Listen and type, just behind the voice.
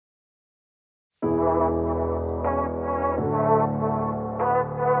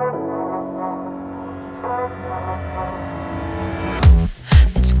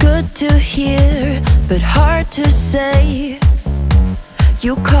It's good to hear, but hard to say.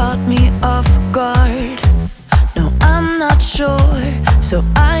 You caught me off guard. No, I'm not sure, so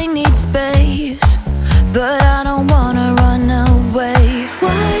I need space. But I don't wanna run away.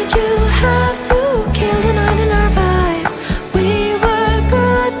 Why'd you have to kill the night in our vibe? We were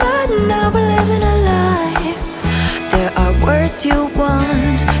good, but now we're living a lie. There are words you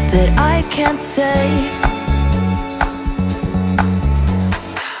want that I can't say.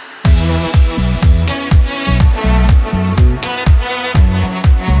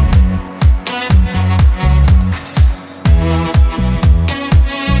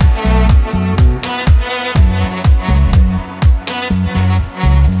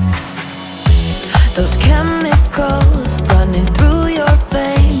 Those chemicals running through your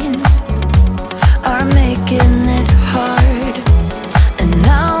veins are making it hard. And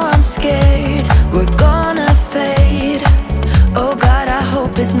now I'm scared we're gonna fade. Oh God, I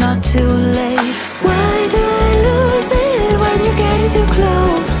hope it's not too late. Why do I lose it when you're getting too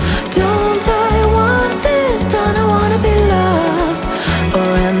close? Don't I want this? Don't I wanna be loved?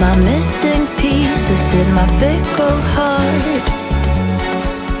 Or am I missing pieces in my fickle heart?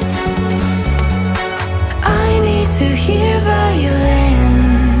 To hear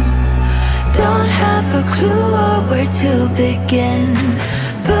violins, don't have a clue or where to begin.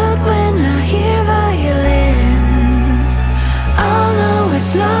 But when I hear violins, I'll know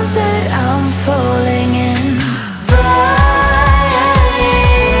it's love that I'm falling